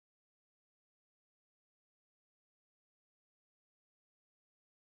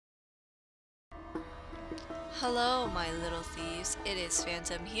Hello, my little thieves. It is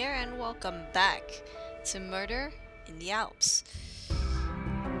Phantom here, and welcome back to Murder in the Alps.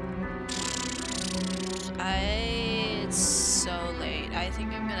 It's so late. I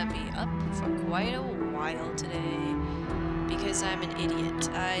think I'm gonna be up for quite a while today because I'm an idiot.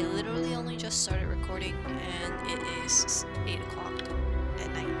 I literally only just started recording, and it is 8 o'clock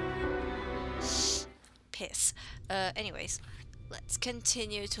at night. Piss. Anyways. Let's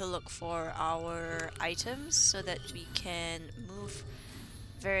continue to look for our items so that we can move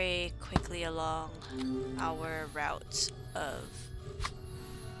very quickly along our route of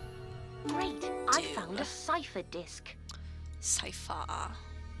Great! I found a cipher disk. Cipher.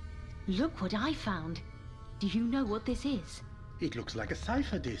 Look what I found. Do you know what this is? It looks like a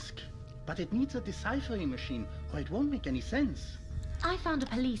cipher disk, but it needs a deciphering machine or it won't make any sense. I found a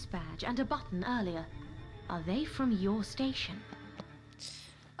police badge and a button earlier. Are they from your station?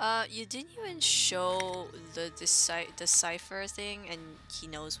 You didn't even show the cipher thing, and he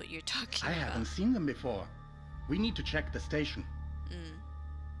knows what you're talking about. I haven't seen them before. We need to check the station.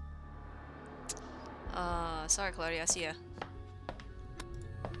 Sorry, Claudia, see ya.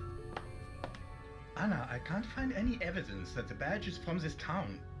 Anna, I can't find any evidence that the badge is from this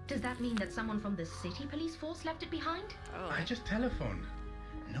town. Does that mean that someone from the city police force left it behind? Oh. I just telephoned.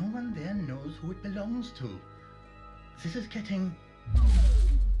 No one there knows who it belongs to. This is getting...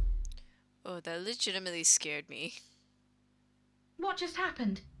 Oh, that legitimately scared me. What just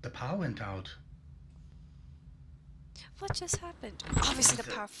happened? The power went out. What just happened? Obviously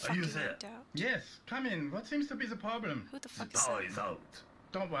the power fucking went out. Yes, come in. What seems to be the problem? Who the fuck The is power that? is out.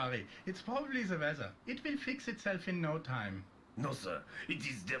 Don't worry. It's probably the weather. It will fix itself in no time. No, sir. It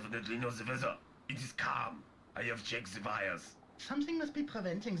is definitely not the weather. It is calm. I have checked the wires. Something must be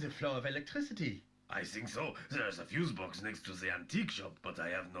preventing the flow of electricity. I think so. There's a fuse box next to the antique shop, but I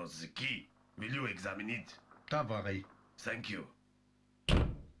have not the key. Will you examine it? Don't worry. Thank you.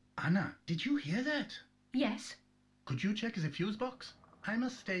 Anna, did you hear that? Yes. Could you check the fuse box? I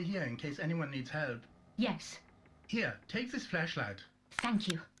must stay here in case anyone needs help. Yes. Here, take this flashlight. Thank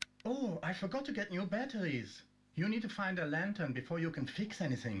you. Oh, I forgot to get new batteries. You need to find a lantern before you can fix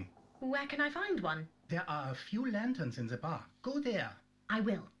anything. Where can I find one? There are a few lanterns in the bar. Go there. I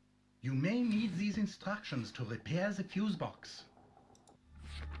will. You may need these instructions to repair the fuse box.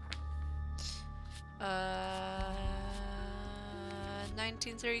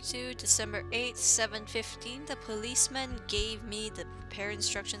 1932, December 8th, 7:15. The policeman gave me the repair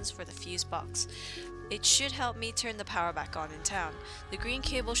instructions for the fuse box. It should help me turn the power back on in town. The green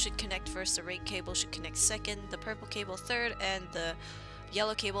cable should connect first, the red cable should connect second, the purple cable third, and the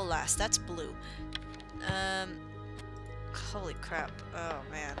yellow cable last. That's blue. Holy crap. Oh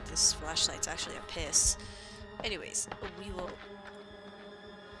man, this flashlight's actually a piss. Anyways, we will...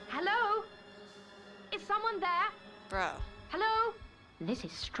 Hello? Is someone there? Bro. Hello? This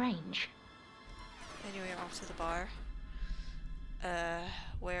is strange. Anyway, off to the bar.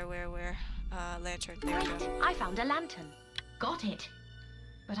 Where? Lantern. There we go. I found a lantern. Got it.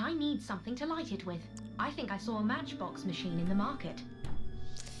 But I need something to light it with. I think I saw a matchbox machine in the market.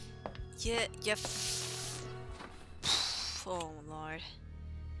 Yeah. Oh lord.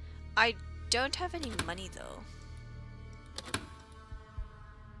 I don't have any money though.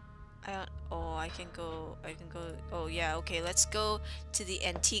 I can go, oh yeah, okay, let's go to the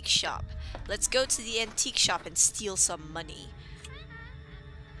antique shop. Let's go to the antique shop and steal some money.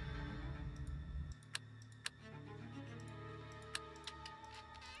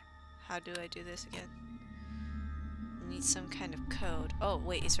 How do I do this again? I need some kind of code. Oh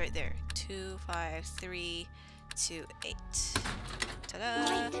wait, it's right there. 25328.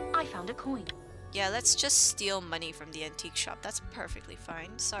 Ta-da! Great! I found a coin. Yeah, let's just steal money from the antique shop. That's perfectly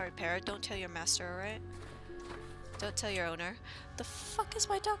fine. Sorry, parrot. Don't tell your master, alright? Don't tell your owner. The fuck is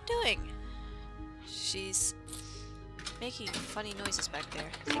my dog doing? She's making funny noises back there.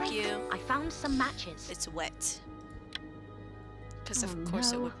 Thank you. I found some matches. It's wet. Because of Oh,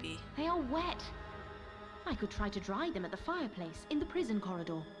 course no. it would be. They are wet. I could try to dry them at the fireplace in the prison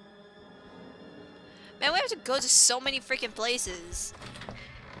corridor. Man, we have to go to so many freaking places.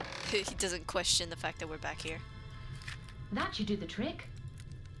 He doesn't question the fact that we're back here. That should do the trick.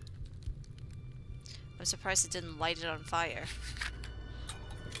 I'm surprised it didn't light it on fire.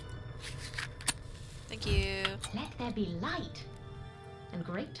 Thank you. Let there be light. And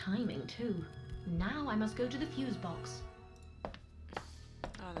great timing, too. Now I must go to the fuse box.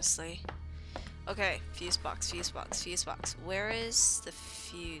 Honestly. Okay, fuse box. Where is the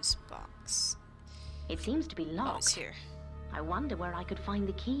fuse box? It seems to be Oh, locked. it's here. I wonder where I could find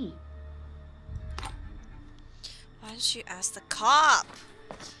the key. Why didn't you ask the cop?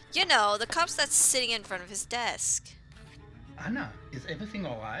 You know, the cops that's sitting in front of his desk. Anna, is everything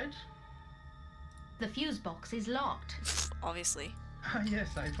alright? The fuse box is locked. Obviously. Ah,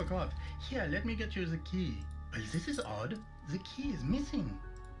 yes, I forgot. Here, let me get you the key. Well, this is odd. The key is missing.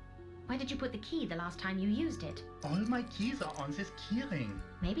 Where did you put the key the last time you used it? All my keys are on this keyring.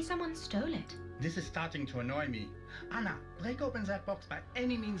 Maybe someone stole it. This is starting to annoy me. Anna, break open that box by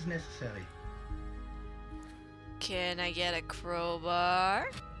any means necessary. Can I get a crowbar?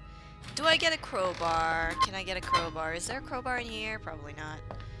 Do I get a crowbar? Can I get a crowbar? Is there a crowbar in here? Probably not.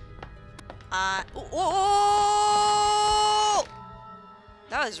 Oh!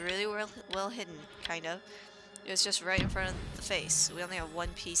 That was really well hidden, kind of. It was just right in front of the face. We only have one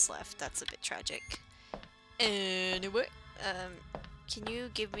piece left. That's a bit tragic. Anyway, can you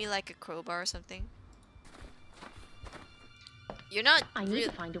give me like a crowbar or something? You're not. I need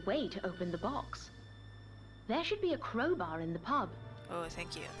to find a way to open the box. There should be a crowbar in the pub. Oh,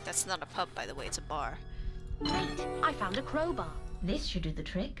 thank you. That's not a pub, by the way. It's a bar. Wait, I found a crowbar. This should do the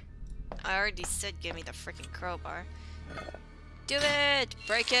trick. I already said give me the freaking crowbar. Do it!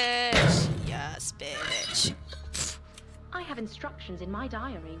 Break it! Yes, bitch. I have instructions in my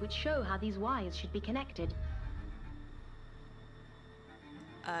diary which show how these wires should be connected.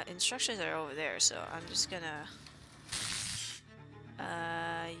 Instructions are over there, so I'm just gonna...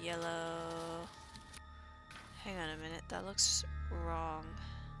 yellow... Hang on a minute, that looks wrong.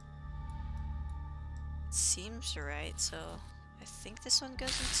 It seems right, so I think this one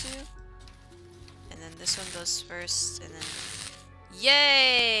goes into... And then this one goes first, and then...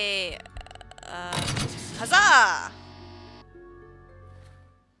 Yay! Huzzah!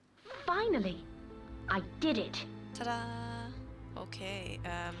 Finally! I did it! Ta-da! Okay,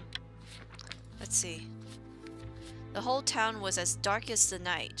 let's see. The whole town was as dark as the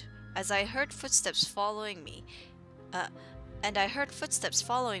night, as I heard footsteps following me. And I heard footsteps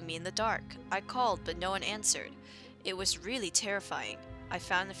following me in the dark. I called, but no one answered. It was really terrifying. I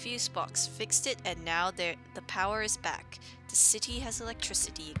found the fuse box, fixed it, and now the power is back. The city has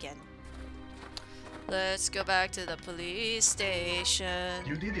electricity again. Let's go back to the police station.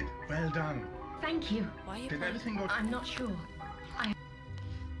 You did it. Well done. Thank you. Why are you Did playing? everything go... I'm not sure.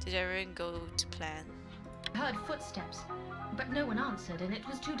 Did everything go to plan? I heard footsteps, but no one answered and it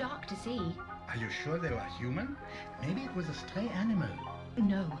was too dark to see. Are you sure they were human? Maybe it was a stray animal.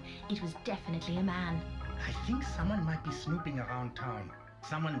 No, it was definitely a man. I think someone might be snooping around town.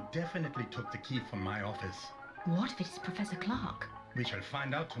 Someone definitely took the key from my office. What if it is Professor Clark? We shall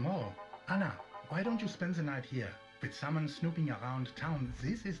find out tomorrow. Anna, why don't you spend the night here? With someone snooping around town,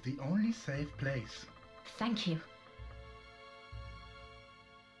 this is the only safe place. Thank you.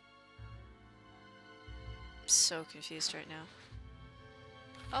 So confused right now.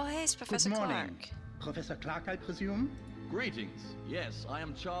 Oh, hey, it's Professor Good morning. Clark. Professor Clark, I presume? Greetings. Yes, I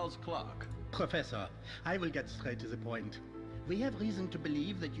am Charles Clark. Professor, I will get straight to the point. We have reason to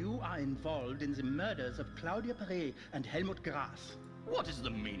believe that you are involved in the murders of Claudia Perret and Helmut Grass. What is the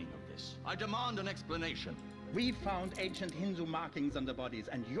meaning of this? I demand an explanation. We found ancient Hindu markings on the bodies,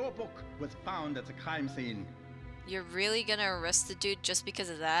 and your book was found at the crime scene. You're really gonna arrest the dude just because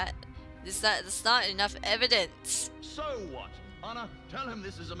of that? That's not enough evidence. So what? Anna, tell him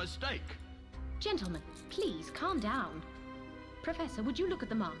this is a mistake. Gentlemen, please calm down. Professor, would you look at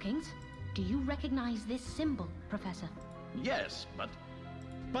the markings? Do you recognize this symbol, Professor? Yes, but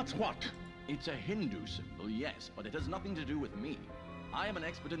But what? it's a Hindu symbol, yes, but it has nothing to do with me. I am an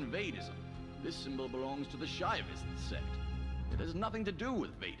expert in Vedism. This symbol belongs to the Shaivist sect. It has nothing to do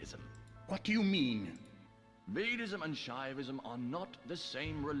with Vedism. What do you mean? Vedism and Shaivism are not the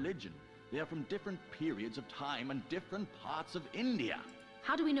same religion. They are from different periods of time and different parts of India.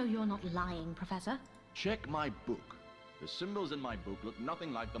 How do we know you're not lying, Professor? Check my book. The symbols in my book look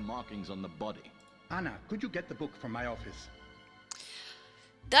nothing like the markings on the body. Anna, could you get the book from my office?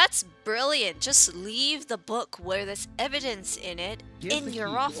 That's brilliant. Just leave the book where there's evidence in it Here's in the your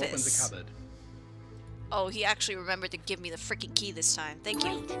key to office. open the cupboard. Oh, he actually remembered to give me the freaking key this time. Thank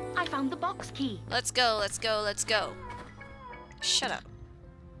you. Great! I found the box key. Let's go, let's go, let's go. Shut up.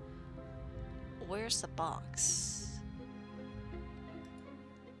 Where's the box?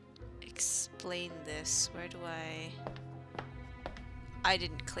 Explain this. Where do I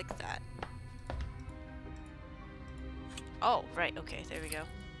didn't click that. Oh, right, okay, there we go.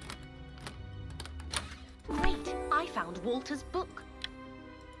 Great! I found Walter's book.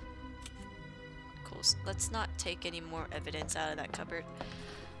 Cool. Let's not take any more evidence out of that cupboard.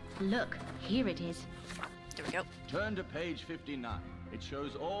 Look, here it is. There we go. Turn to page 59. It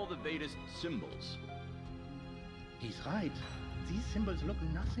shows all the Vedist symbols. He's right. These symbols look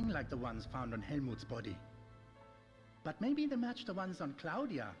nothing like the ones found on Helmut's body. but maybe they match the ones on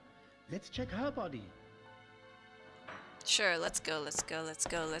Claudia. Let's check her body. Sure, let's go, let's go, let's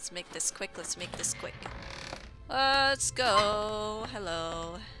go. Let's make this quick, let's make this quick. Let's go.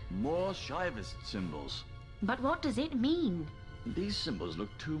 Hello. More Shivist symbols. But what does it mean? These symbols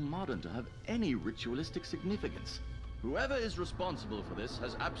look too modern to have any ritualistic significance. Whoever is responsible for this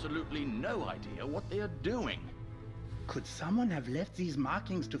has absolutely no idea what they are doing. Could someone have left these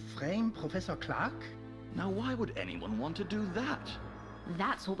markings to frame Professor Clark? Now, why would anyone want to do that?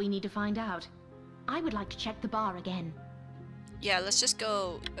 That's what we need to find out. I would like to check the bar again. Yeah, let's just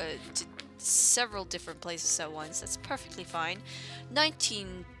go to several different places at once. That's perfectly fine.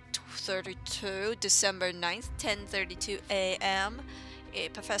 1932, December 9th, 10:32 a.m.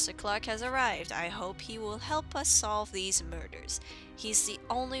 Professor Clark has arrived. I hope he will help us solve these murders. He's the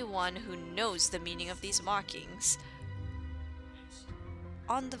only one who knows the meaning of these markings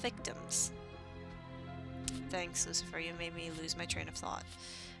on the victims. Thanks, Lucifer. You made me lose my train of thought.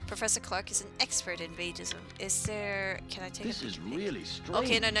 Professor Clark is an expert in Vagism. Is there... Can I take This a is picture? really strange.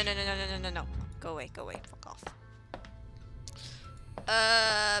 Okay, no. Go away, fuck off.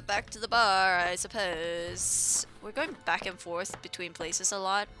 Back to the bar, I suppose. We're going back and forth between places a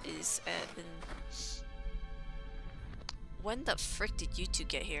lot. When the frick did you two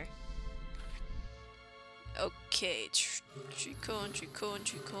get here? Okay, Tricon.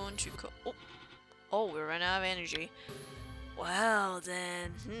 Oh, we're running out of energy. Well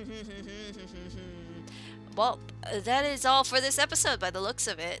then. Well, that is all for this episode by the looks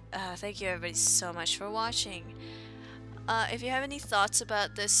of it. Thank you everybody so much for watching. If you have any thoughts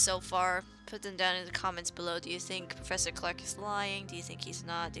about this so far, put them down in the comments below. Do you think Professor Clark is lying? Do you think he's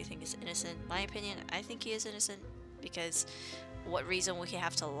not? Do you think he's innocent? My opinion, I think he is innocent, because what reason would he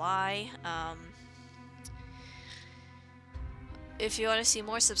have to lie? If you want to see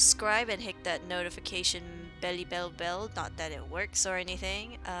more, subscribe and hit that notification bell. Not that it works or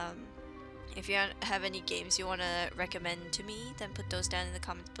anything. If you have any games you want to recommend to me, then put those down in the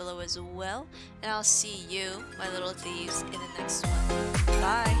comments below as well. And I'll see you, my little thieves, in the next one.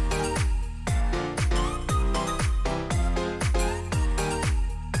 Bye!